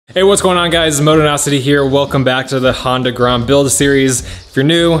Hey, what's going on, guys? Motonosity here. Welcome back to the Honda Grom build series. If you're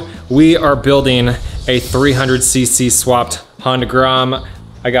new, we are building a 300cc swapped Honda Grom.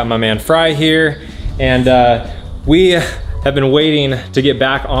 I got my man Fry here, and we have been waiting to get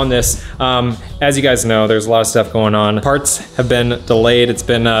back on this. As you guys know, there's a lot of stuff going on. Parts have been delayed. It's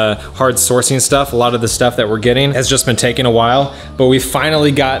been hard sourcing stuff. A lot of the stuff that we're getting has just been taking a while, but we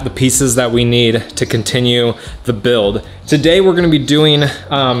finally got the pieces that we need to continue the build. Today we're gonna be doing,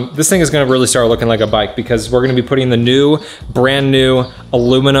 this thing is gonna really start looking like a bike because we're gonna be putting the brand new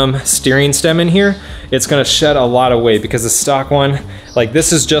aluminum steering stem in here. It's gonna shed a lot of weight because the stock one, like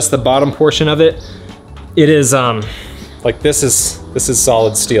this is just the bottom portion of it. It is, like this is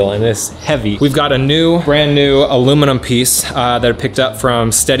solid steel and it's heavy. We've got a brand new aluminum piece that I picked up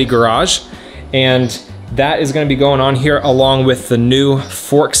from Steady Garage, and that is gonna be going on here along with the new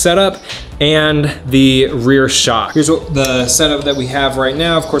fork setup and the rear shock. Here's what the setup that we have right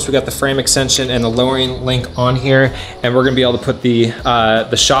now. Of course, we got the frame extension and the lowering link on here, and we're gonna be able to put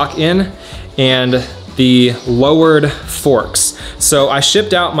the shock in and the lowered forks. So I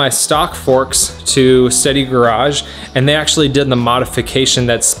shipped out my stock forks to Steady Garage, and they actually did the modification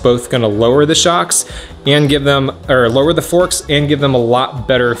that's both gonna lower the shocks and give them, or lower the forks and give them a lot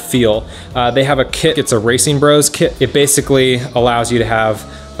better feel. They have a kit, it's a Racing Bros kit. It basically allows you to have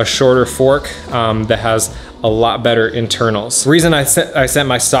a shorter fork that has a lot better internals. The reason I sent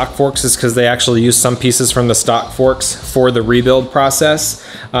my stock forks is because they actually use some pieces from the stock forks for the rebuild process.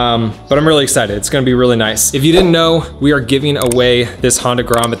 But I'm really excited. It's gonna be really nice. If you didn't know, we are giving away this Honda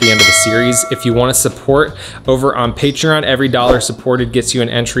Grom at the end of the series. If you wanna support over on Patreon, every dollar supported gets you an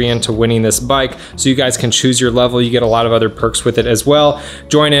entry into winning this bike. So you guys can choose your level. You get a lot of other perks with it as well.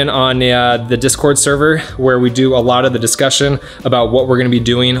 Join in on the Discord server where we do a lot of the discussion about what we're gonna be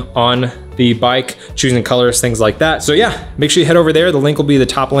doing on the bike, choosing colors, things like that. So yeah, make sure you head over there. The link will be the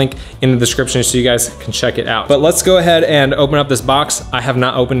top link in the description so you guys can check it out. But let's go ahead and open up this box. I have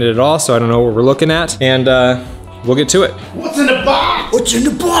not opened it at all, so I don't know what we're looking at, and we'll get to it. What's in the box? What's in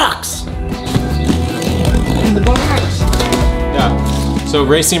the box? In the box. Yeah, so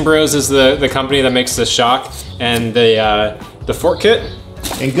Racing Bros is the company that makes the shock and the fork kit.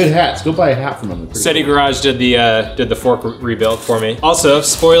 And good hats. Go buy a hat from them. Steady Garage did the fork rebuild for me. Also,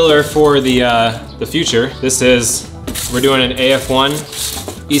 spoiler for the future. We're doing an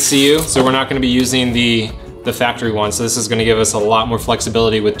AF1 ECU, so we're not going to be using the factory one. So this is going to give us a lot more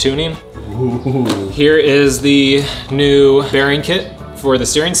flexibility with tuning. Ooh. Here is the new bearing kit for the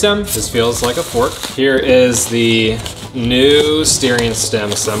steering stem. This feels like a fork. Here is the new steering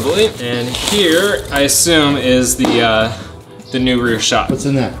stem assembly, and here I assume is the new rear shock. What's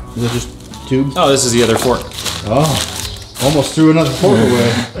in that? Is it just tubes? Oh, this is the other fork. Oh, almost threw another fork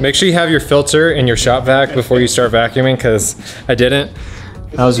away. Make sure you have your filter in your shop vac before you start vacuuming, because I didn't.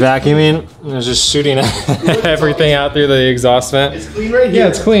 I was vacuuming and I was just shooting everything out through the exhaust vent. It's clean right here. Yeah,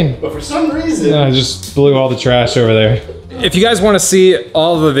 it's clean. But for some reason, I just blew all the trash over there. If you guys want to see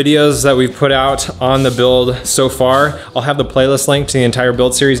all the videos that we've put out on the build so far, I'll have the playlist link to the entire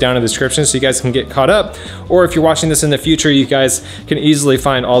build series down in the description so you guys can get caught up. Or if you're watching this in the future, you guys can easily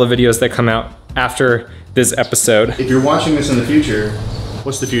find all the videos that come out after this episode. if you're watching this in the future,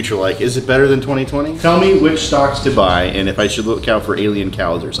 what's the future like? Is it better than 2020? Tell me which stocks to buy and if I should look out for alien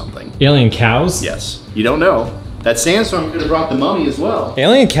cows or something. Alien cows? Yes. You don't know. That sandstorm could have brought the mummy as well.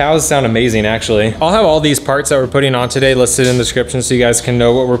 Alien cows sound amazing, actually. I'll have all these parts that we're putting on today listed in the description so you guys can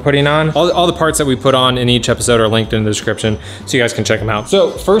know what we're putting on. All the parts that we put on in each episode are linked in the description so you guys can check them out. So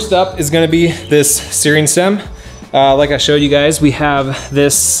first up is gonna be this steering stem. Like I showed you guys, we have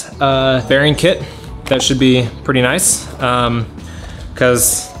this bearing kit that should be pretty nice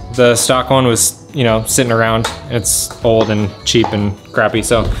because the stock one was, you know, sitting around. It's old and cheap and crappy,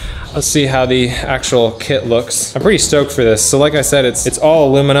 so let's see how the actual kit looks. I'm pretty stoked for this. So like I said, it's all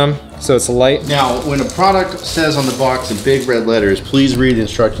aluminum, so it's light. Now, when a product says on the box in big red letters, please read the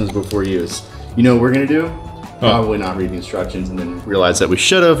instructions before use. You know what we're gonna do? Probably not read the instructions and then realize that we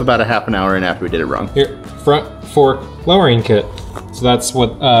should have about a half an hour in after we did it wrong. Here, front fork lowering kit. So that's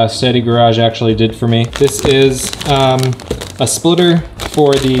what Steady Garage actually did for me. This is a splitter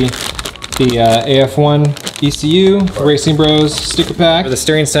for the AF1 ECU, Racing Bros sticker pack. The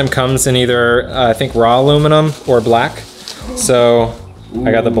steering stem comes in either, I think, raw aluminum or black. So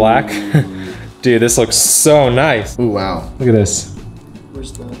I got the black. Dude, this looks so nice. Oh, wow. Look at this.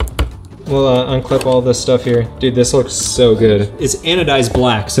 Where's that? We'll unclip all this stuff here. Dude, this looks so good. It's anodized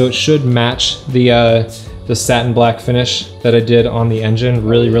black, so it should match the satin black finish that I did on the engine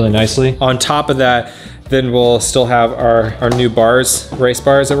really, really nicely. On top of that, then we'll still have our new bars, race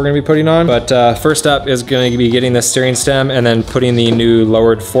bars that we're gonna be putting on. But first up is gonna be getting the steering stem and then putting the new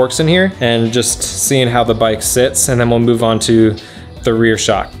lowered forks in here and just seeing how the bike sits, and then we'll move on to the rear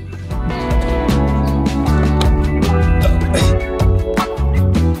shock.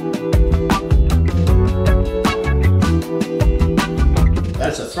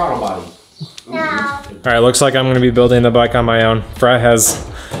 That's a throttle body. All right, looks like I'm gonna be building the bike on my own. Fry has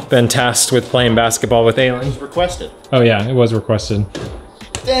been tasked with playing basketball with Aylin. It was requested. Oh yeah, it was requested.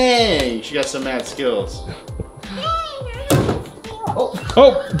 Dang, she got some mad skills.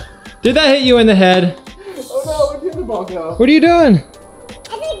 Oh, did that hit you in the head? Oh no, where did the ball go? What are you doing? It's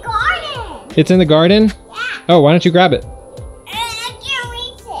a garden. It's in the garden? Yeah. Oh, why don't you grab it? I can't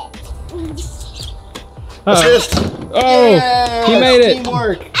reach it. Assist. Oh, Yeah, he made it.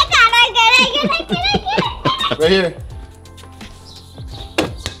 Teamwork. I got it. Right here.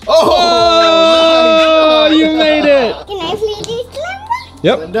 Oh, nice. you made it. Can I please do slumber?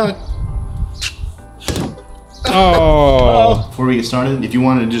 Yep. I'm done. Oh. Before we get started, if you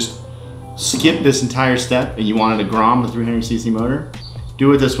wanted to just skip this entire step and you wanted a Grom, the 300cc motor, do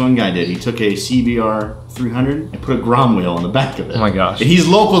what this one guy did. He took a CBR 300 and put a Grom wheel on the back of it. Oh my gosh. And he's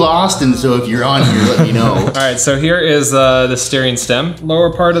local to Austin, so if you're on here, let me know. All right, so here is the steering stem.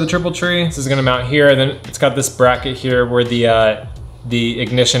 Lower part of the triple tree. This is gonna mount here, and then it's got this bracket here where the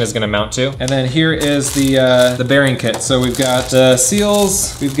ignition is gonna mount to. And then here is the bearing kit. So we've got the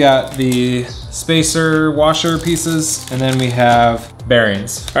seals, we've got the spacer washer pieces, and then we have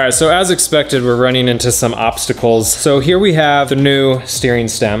bearings. All right, so as expected, we're running into some obstacles. So here we have the new steering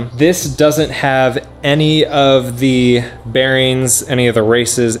stem. This doesn't have any of the bearings, any of the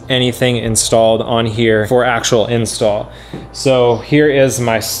races, anything installed on here for actual install. So here is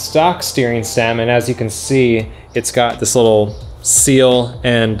my stock steering stem, and as you can see, it's got this little seal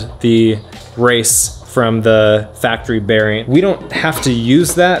and the race from the factory bearing. We don't have to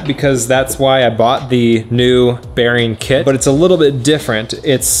use that because that's why I bought the new bearing kit, but it's a little bit different.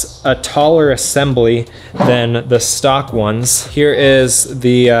 It's a taller assembly than the stock ones. Here is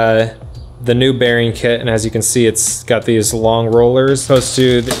the new bearing kit, and as you can see, it's got these long rollers. Supposed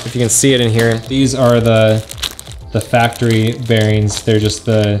to, if you can see it in here, these are the factory bearings. They're just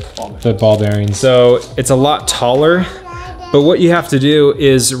the ball bearings. So it's a lot taller. But what you have to do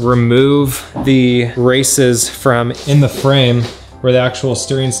is remove the races from in the frame where the actual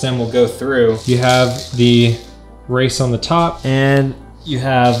steering stem will go through. You have the race on the top and you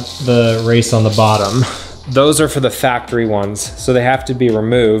have the race on the bottom. Those are for the factory ones, so they have to be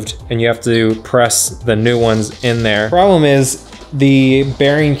removed and you have to press the new ones in there. Problem is, the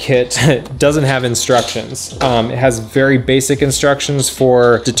bearing kit doesn't have instructions. It has very basic instructions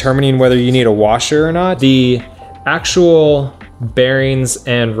for determining whether you need a washer or not. The actual bearings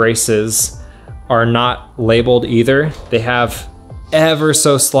and races are not labeled either. They have ever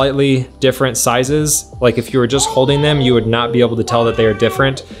so slightly different sizes. Like if you were just holding them, you would not be able to tell that they are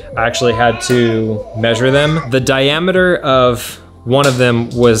different. I actually had to measure them. The diameter of one of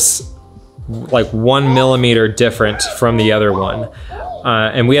them was like 1 millimeter different from the other one.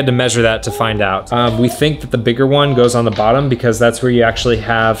 And we had to measure that to find out. We think that the bigger one goes on the bottom because that's where you actually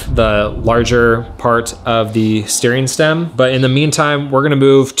have the larger part of the steering stem. But in the meantime, we're gonna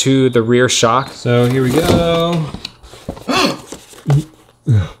move to the rear shock. So here we go.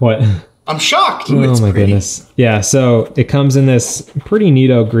 What? I'm shocked. Oh my goodness. Yeah, so it comes in this pretty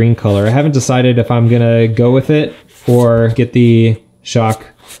neato green color. I haven't decided if I'm gonna go with it or get the shock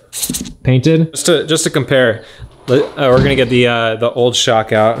painted. Just to compare, we're gonna get the old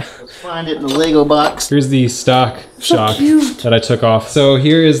shock out. Let's find it in the Lego box. Here's the stock shock cute. that I took off. So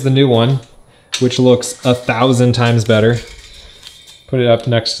here is the new one, which looks 1,000 times better. Put it up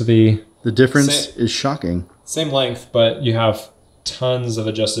next to the difference is shocking. Same length, but you have tons of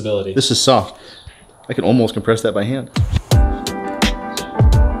adjustability. This is soft. I can almost compress that by hand.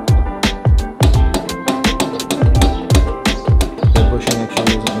 The bushing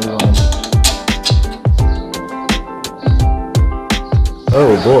actually isn't really on.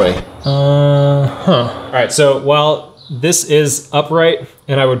 Oh boy. All right, so while this is upright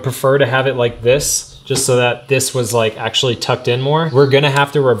and I would prefer to have it like this, just so that this was like actually tucked in more, we're gonna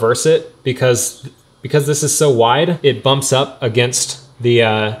have to reverse it because this is so wide, it bumps up against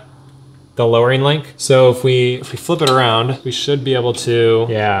the lowering link. So if we flip it around, we should be able to,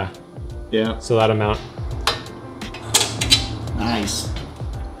 yeah. So that amount. Nice.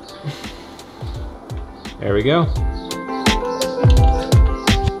 There we go.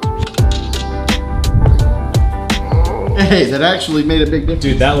 Hey, that actually made a big difference.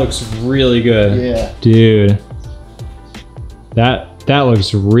 Dude, that looks really good. Yeah. Dude, that That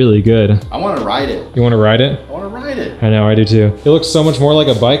looks really good. I want to ride it. You want to ride it? I want to ride it. I know, I do too. It looks so much more like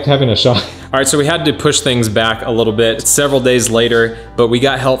a bike having a shock. All right, so we had to push things back a little bit. It's several days later, but we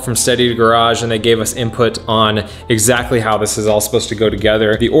got help from Steady to Garage and they gave us input on exactly how this is all supposed to go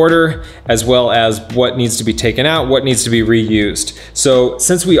together. The order, as well as what needs to be taken out, what needs to be reused. So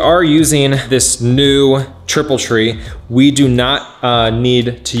since we are using this new triple tree, we do not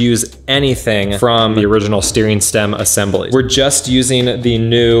need to use anything from the original steering stem assembly. We're just using the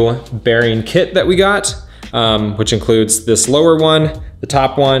new bearing kit that we got, which includes this lower one, the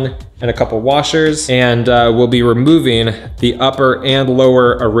top one, and a couple washers. And we'll be removing the upper and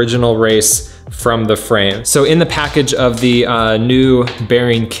lower original race from the frame. So in the package of the new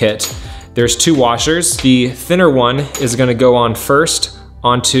bearing kit, there's 2 washers. The thinner one is gonna go on first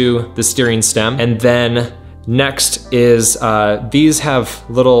onto the steering stem, and then next is, these have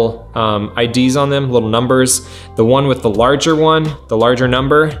little IDs on them, little numbers. The one with the larger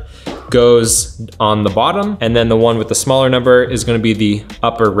number, goes on the bottom, and then the one with the smaller number is gonna be the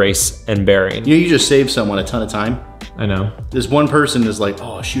upper race and bearing. You just saved someone a ton of time. I know. This one person is like,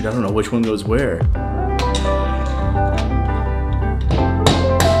 oh shoot, I don't know which one goes where.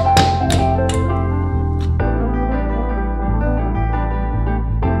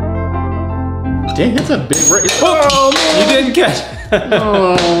 Dang, that's a big race. Oh man, you didn't catch.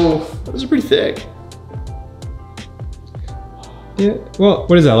 Oh, those are pretty thick. Yeah, well,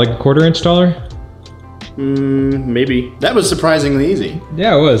 what is that, like a 1/4 dollar? Maybe. That was surprisingly easy.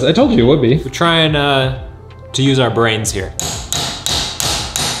 Yeah, it was. I told you it would be. We're trying to use our brains here.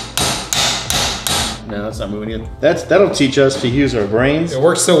 No, that's not moving in. That'll teach us to use our brains. It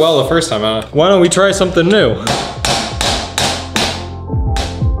worked so well the first time. Why don't we try something new?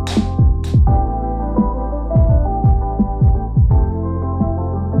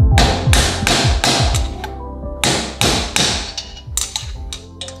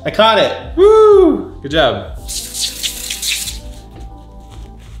 I caught it. Woo! Good job.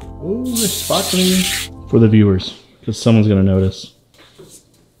 Oh, it's spot clean. For the viewers, because someone's gonna notice.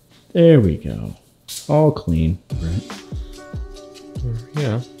 There we go. All clean. Right.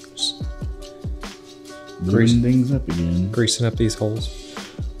 Yeah. Greasing things up again. Greasing up these holes.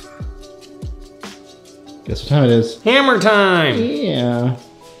 Guess what time it is? Hammer time! Yeah.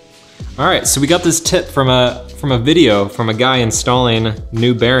 All right, so we got this tip from a video from a guy installing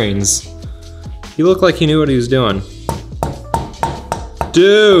new bearings. He looked like he knew what he was doing.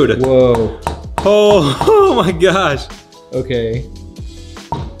 Dude! Whoa. Oh my gosh. Okay.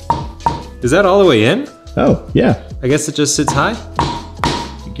 Is that all the way in? Oh, yeah. I guess it just sits high?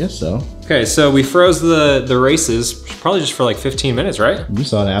 I guess so. Okay, so we froze the races, probably just for like 15 minutes, right? You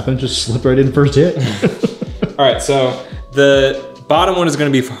saw it happen, just slip right in first hit. All right, so the bottom one is gonna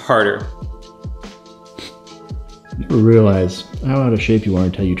be harder. Never realize how out of shape you are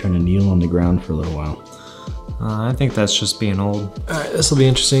until you try to kneel on the ground for a little while. I think that's just being old. All right, this will be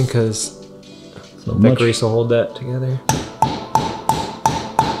interesting because So that grease will hold that together.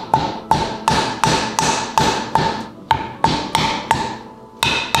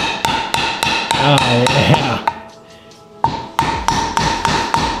 Oh, yeah.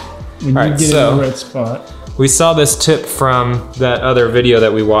 When All you right, get so in the right spot. we saw this tip from that other video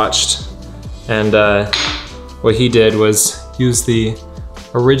that we watched, and what he did was use the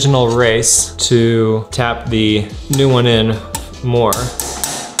original race to tap the new one in more.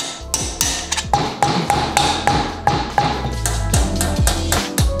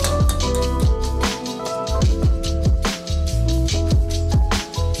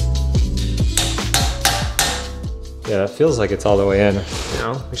 Yeah, it feels like it's all the way in. You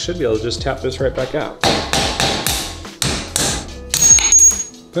know, we should be able to just tap this right back out.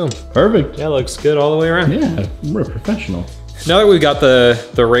 Boom. Perfect. Yeah, looks good all the way around. Yeah, we're a professional. Now that we've got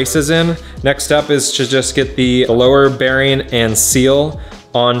the races in, next up is to just get the lower bearing and seal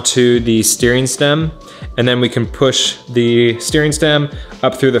onto the steering stem, and then we can push the steering stem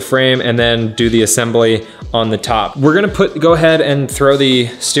up through the frame and then do the assembly on the top. We're gonna go ahead and throw the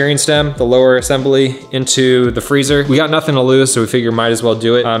steering stem, the lower assembly, into the freezer. We got nothing to lose, so we figure might as well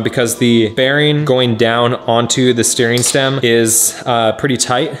do it because the bearing going down onto the steering stem is pretty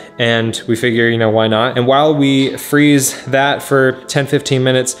tight, and we figure, you know, why not? And while we freeze that for 10-15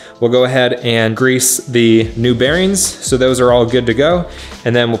 minutes, we'll go ahead and grease the new bearings, so those are all good to go.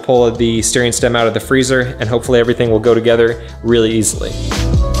 And then we'll pull the steering stem out of the freezer, and hopefully everything will go together really easily.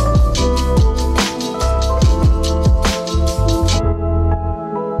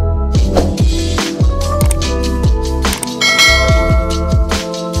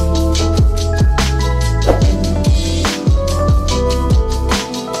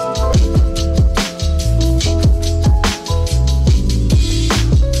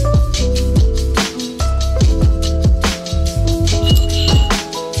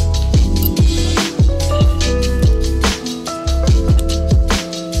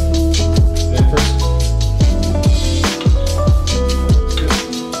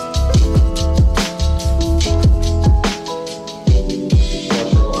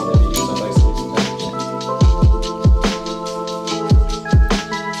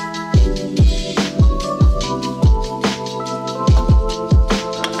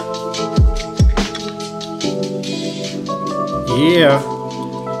 Yeah.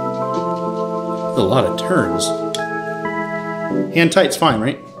 A lot of turns. Hand tight's fine,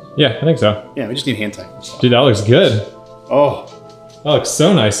 right? Yeah, I think so. Yeah, we just need hand tight. Dude, that looks good. Oh, That looks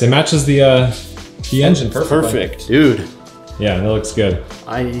so nice. It matches the engine perfectly. perfect, dude. Yeah, that looks good.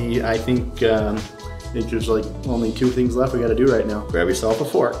 I think there's like only 2 things left we got to do right now. Grab yourself a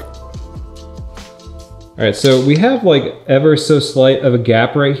fork. All right, so we have like ever so slight of a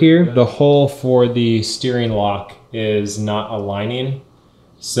gap right here. The hole for the steering lock is not aligning.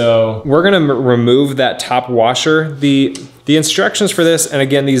 So we're gonna remove that top washer. The instructions for this, and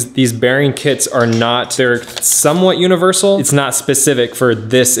again, these bearing kits are not, they're somewhat universal. It's not specific for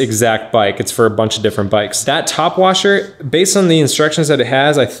this exact bike. It's for a bunch of different bikes. That top washer, based on the instructions that it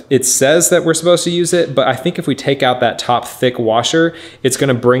has, it says that we're supposed to use it, but I think if we take out that top thick washer, it's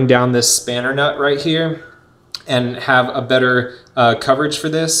gonna bring down this spanner nut right here and have a better coverage for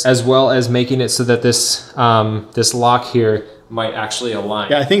this, as well as making it so that this, this lock here might actually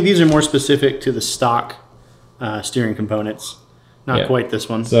align. Yeah, I think these are more specific to the stock steering components. Not quite this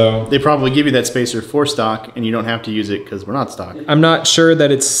one. So they probably give you that spacer for stock, and you don't have to use it because we're not stock. I'm not sure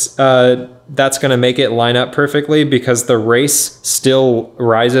that it's that's gonna make it line up perfectly, because the race still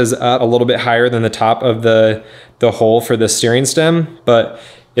rises up a little bit higher than the top of the hole for the steering stem, but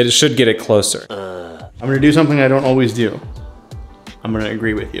it should get it closer. I'm gonna do something I don't always do. I'm gonna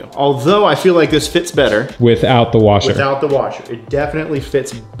agree with you. Although I feel like this fits better. Without the washer. Without the washer. It definitely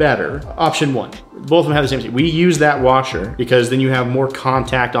fits better. Option 1. Both of them have the same thing. We use that washer because then you have more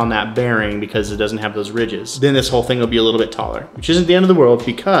contact on that bearing because it doesn't have those ridges. Then this whole thing will be a little bit taller, which isn't the end of the world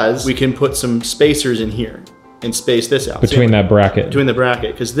because we can put some spacers in here and space this out. Between that bracket. Between the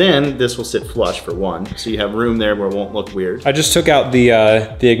bracket, because then this will sit flush for one. So you have room there where it won't look weird. I just took out the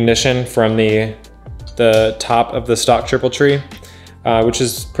ignition from the top of the stock triple tree. Which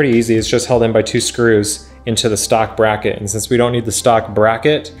is pretty easy. It's just held in by 2 screws into the stock bracket. And since we don't need the stock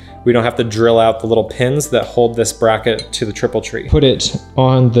bracket, we don't have to drill out the little pins that hold this bracket to the triple tree. Put it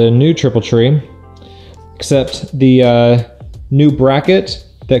on the new triple tree, except the new bracket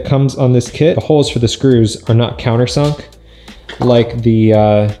that comes on this kit, the holes for the screws are not countersunk like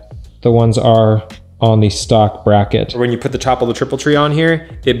the ones are on the stock bracket. When you put the top of the triple tree on here,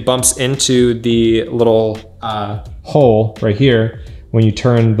 it bumps into the little hole right here when you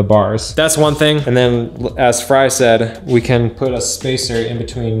turn the bars. That's one thing. And then, as Fry said, we can put a spacer in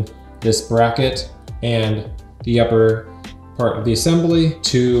between this bracket and the upper part of the assembly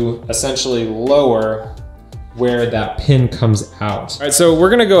to essentially lower where that pin comes out. All right, so we're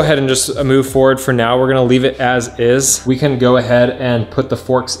gonna go ahead and just move forward for now. We're gonna leave it as is. We can go ahead and put the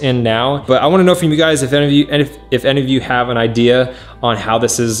forks in now, but I wanna know from you guys if any of you have an idea on how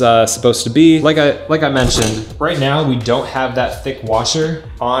this is supposed to be. Like I mentioned, right now we don't have that thick washer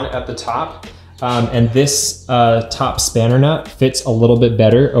on at the top. And this top spanner nut fits a little bit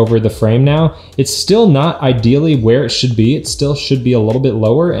better over the frame now. It's still not ideally where it should be. It still should be a little bit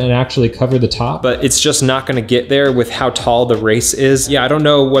lower and actually cover the top, but it's just not gonna get there with how tall the race is. Yeah, I don't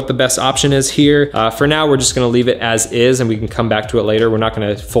know what the best option is here. For now, we're just gonna leave it as is and we can come back to it later. We're not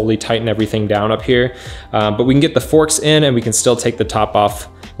gonna fully tighten everything down up here, but we can get the forks in and we can still take the top off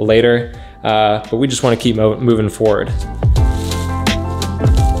later. But we just wanna keep moving forward.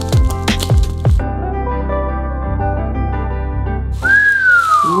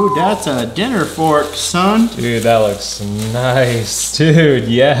 Ooh, that's a dinner fork, son. Dude, that looks nice. Dude,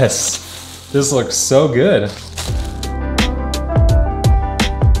 yes. This looks so good.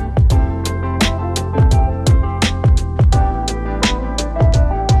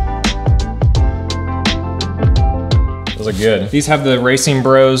 Those are good. These have the Racing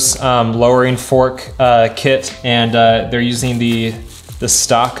Bros lowering fork kit, and they're using the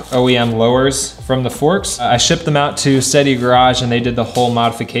stock OEM lowers from the forks. I shipped them out to Steady Garage and they did the whole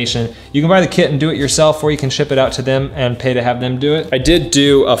modification. You can buy the kit and do it yourself, or you can ship it out to them and pay to have them do it. I did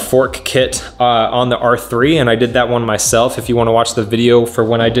do a fork kit on the R3 and I did that one myself if you want to watch the video for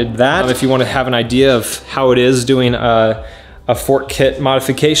when I did that. If you want to have an idea of how it is doing a fork kit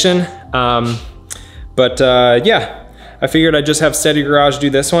modification. Yeah, I figured I'd just have Steady Garage do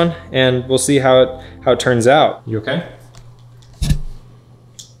this one and we'll see how it turns out. You okay?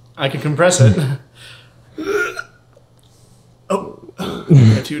 I can compress it. Oh,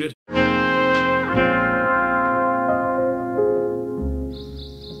 I tooted.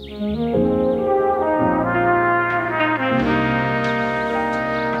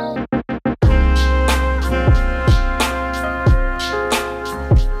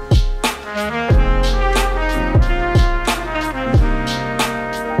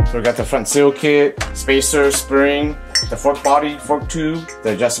 So we got the front seal kit, spacer, spring, the fork body, fork tube,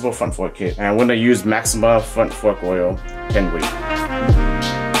 the adjustable front fork kit. And I'm gonna use Maxima front fork oil, 10 weight.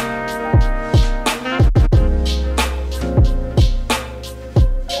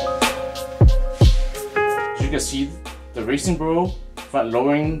 As you can see, the Racing Bro front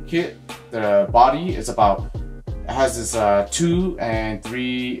lowering kit, the body is about, it has this 2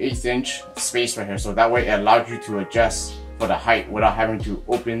 3/8 inch space right here. So that way it allows you to adjust for the height without having to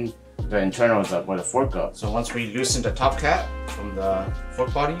open the internals up or the fork up. So once we loosen the top cap from the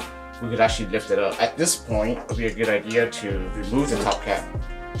fork body, we could actually lift it up. At this point, it would be a good idea to remove the top cap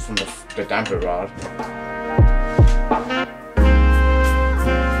from the damper rod.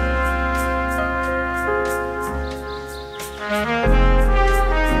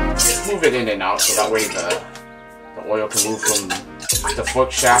 Just move it in and out so that way the oil can move from the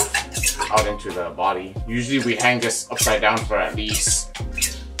fork shaft out into the body. Usually we hang this upside down for at least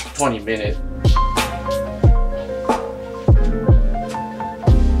 20 minutes.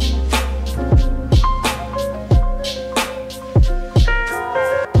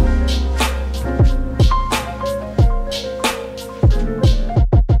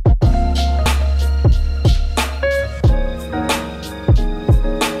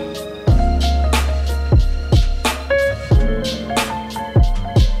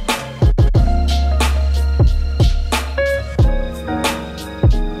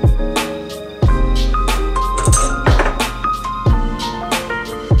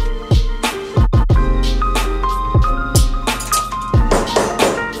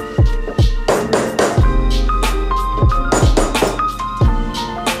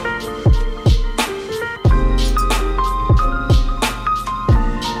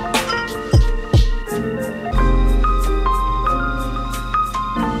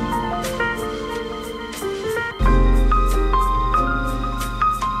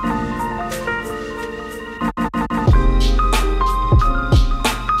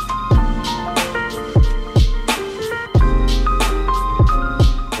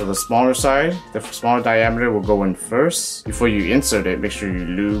 The smaller side, the smaller diameter will go in first. Before you insert it, make sure you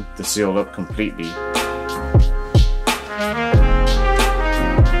lube the seal up completely.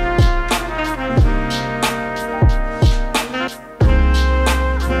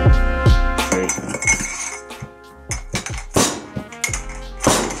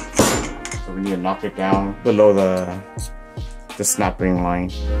 So we need to knock it down below the snap ring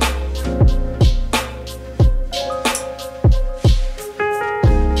line.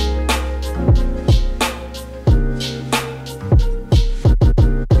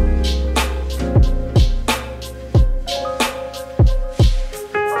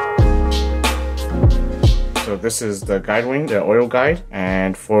 So this is the guide wing, the oil guide,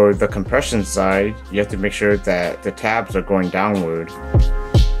 and for the compression side, you have to make sure that the tabs are going downward.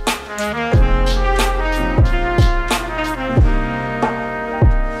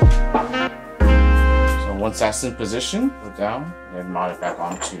 So once that's in position, go down and mount it back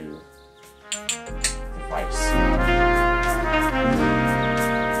onto the vise.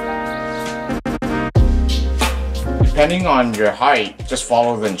 Depending on your height, just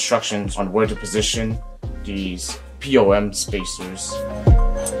follow the instructions on where to position these POM spacers.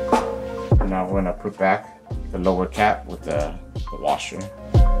 Now we're gonna put back the lower cap with the washer.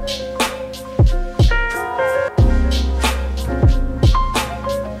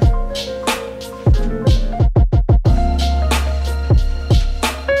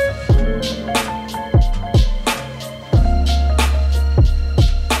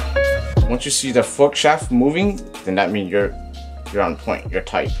 Once you see the fork shaft moving, then that means you're on point, you're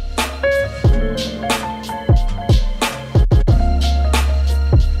tight.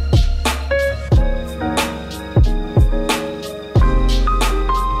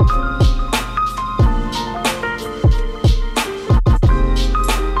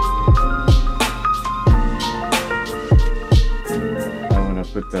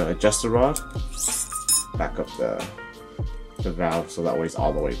 Put the adjuster rod back up the valve so that way it's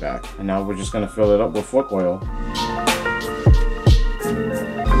all the way back. And now we're just going to fill it up with fork oil.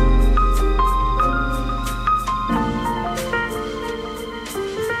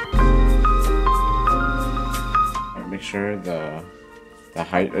 And make sure the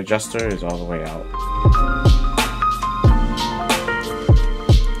height adjuster is all the way out.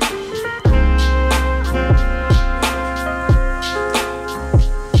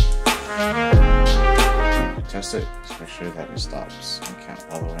 Test it, just make sure that it stops and count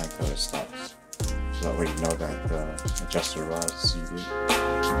all the way until it stops. So that way you know that the adjuster rod is seated.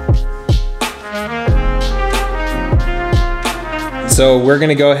 So we're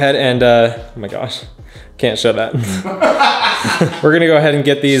gonna go ahead and, oh my gosh, Can't show that. We're gonna go ahead and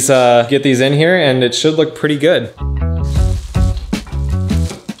get these in here, and it should look pretty good.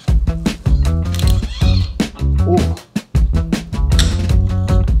 Ooh.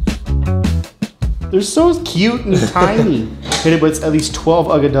 They're so cute and tiny. Hit it with at least 12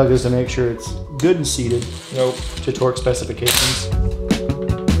 Ugga-Duggas to make sure it's good and seated. Nope. To torque specifications.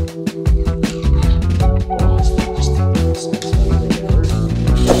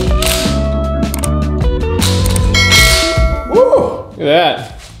 Woo! Look at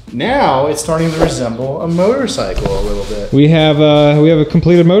that. Now it's starting to resemble a motorcycle a little bit. We have a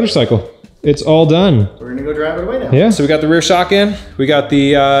completed motorcycle. It's all done. We're gonna go drive it away now. Yeah, so we got the rear shock in, we got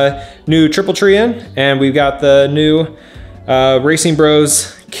the new triple tree in, and we've got the new Racing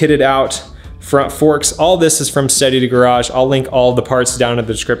Bros kitted out front forks. All this is from Steady to Garage. I'll link all the parts down in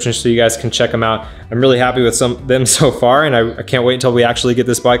the description so you guys can check them out. I'm really happy with them so far, and I can't wait until we actually get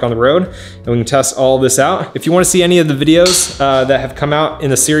this bike on the road and we can test all this out. If you want to see any of the videos that have come out in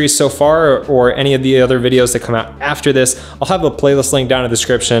the series so far, or any of the other videos that come out after this, I'll have a playlist link down in the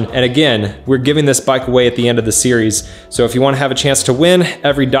description. And again, we're giving this bike away at the end of the series. So if you want to have a chance to win,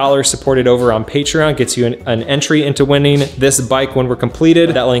 every dollar supported over on Patreon gets you an entry into winning this bike when we're completed.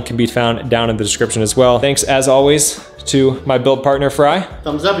 That link can be found down in the description as well. Thanks as always to my build partner Fry.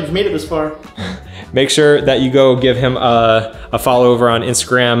 Thumbs up if you've made it this far. Make sure that you go give him a follow over on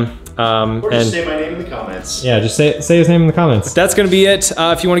Instagram. Or just say my name in the comments. Yeah, just say his name in the comments. That's gonna be it.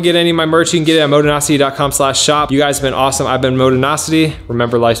 If you wanna get any of my merch, you can get it at motonosity.com/shop. You guys have been awesome. I've been Motonosity.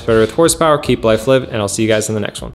 Remember, life's better with horsepower. Keep life lived, and I'll see you guys in the next one.